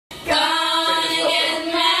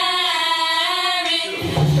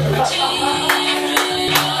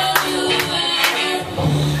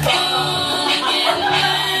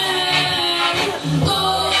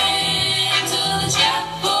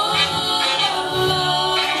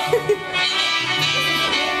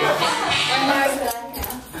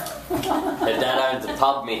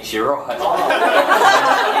pub, Mitch, you're right. Oh,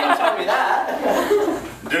 you didn't tell me that.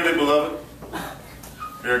 Dearly beloved,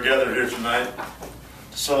 we are gathered here tonight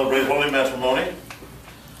to celebrate holy matrimony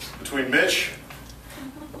between Mitch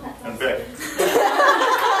and Becky.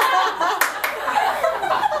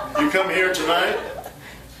 You come here tonight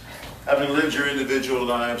having lived your individual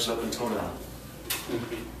lives up until now.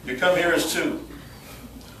 You come here as two,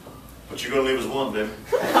 but you're going to leave as one, baby.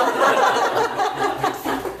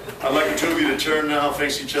 I'd like the two of you to turn now,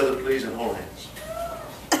 face each other, please, and hold hands.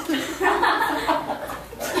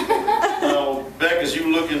 Now, Beck, as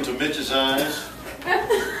you look into Mitch's eyes, do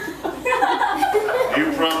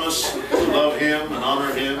you promise to love him and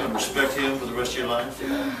honor him and respect him for the rest of your life?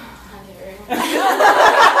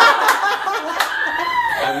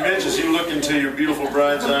 And Mitch, as you look into your beautiful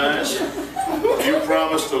bride's eyes, do you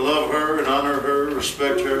promise to love her and honor her,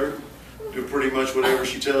 respect her, do pretty much whatever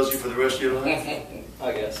she tells you for the rest of your life?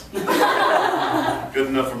 I guess. Good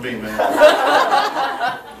enough for me, man.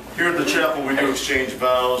 Here at the chapel, we do exchange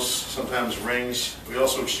vows, sometimes rings. We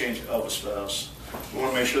also exchange Elvis vows. We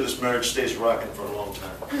want to make sure this marriage stays rocking for a long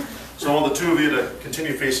time. So I want the two of you to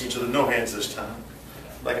continue facing each other. No hands this time.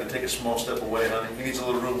 I'd like you to take a small step away, honey. He needs a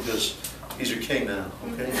little room because he's your king now,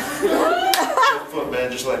 okay? Left foot, man,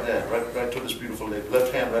 just like that. Right toward this beautiful lady.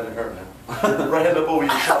 Left hand right at her now. Right hand up over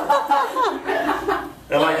your shoulder.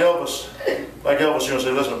 And like Elvis, you're going to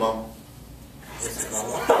say, listen, Mom.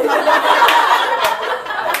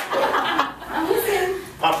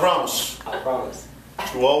 I promise. I promise.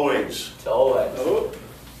 To always. To always.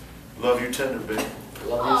 Love you tender, baby.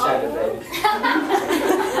 Love you tender, baby.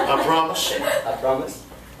 I promise. I promise.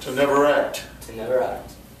 To never act. To never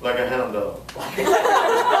act. Like a hound dog.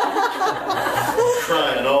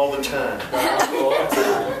 Crying all the time.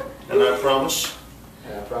 And I promise.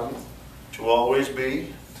 And I promise. To always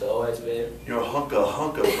be. To always be. Your hunka.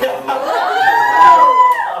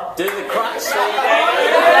 Do the crutch thing.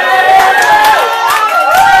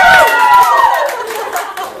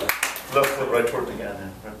 Left foot right toward the guy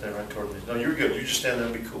now. Right there, right toward me. No, you're good. You just stand there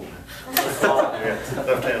and be cool, man. Yeah.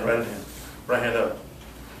 Left hand, right hand. Right hand up.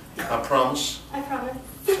 I promise. I promise.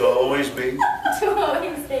 To always be. To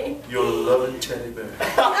always be. Your loving teddy bear.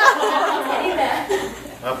 Teddy bear.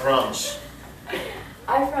 I promise.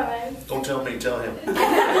 I promise. Don't tell me, tell him. To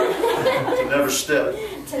never step.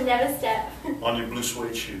 To never step. On your blue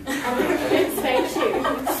suede shoe. On your blue suede shoes.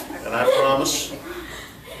 And I promise.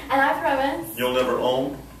 And I promise. You'll never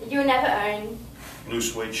own. You'll never own. Blue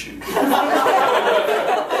suede shoes. And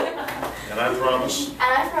I promise. And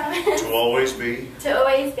I promise. To always be. To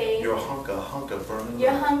always be. Your hunka burning.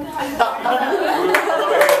 Your hunka burning.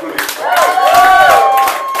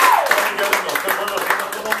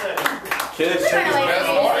 Kids, take us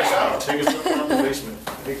down the basement.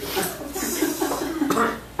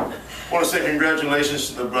 I want to say congratulations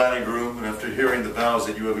to the bride and groom, and after hearing the vows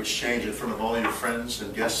that you have exchanged in front of all your friends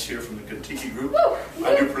and guests here from the Kentucky group,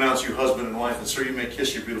 I do pronounce you husband and wife, and sir, you may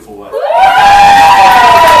kiss your beautiful wife.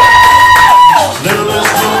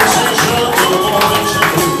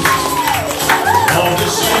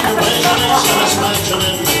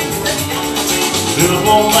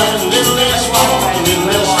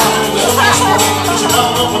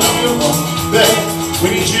 We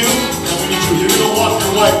need you, and we need you. You're going to walk your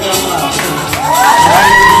wife down the aisle.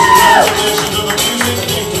 Congratulations to the music,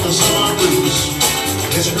 to the summer breeze.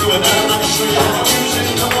 It's a groovy night like a street on the music.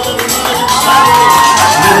 Come on, everybody, get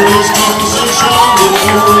excited. Little conversation,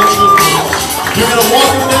 little direction. You're going to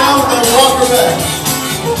walk her down, then walk her back.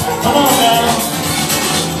 Come on now.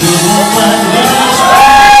 Do you want my last?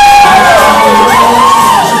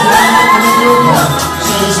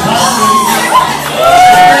 Says hi.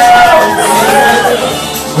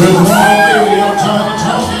 We'll walk through your time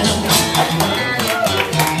talking.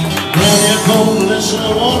 When you go to listen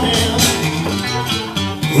to walking.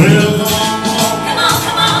 Well, come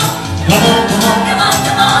on. Come on.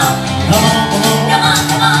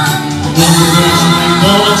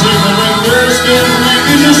 Gonna take the ringers, get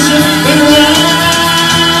ready to sit around.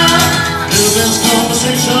 Do this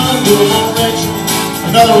conversation, do a motivation.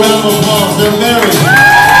 Another round of applause, they're married.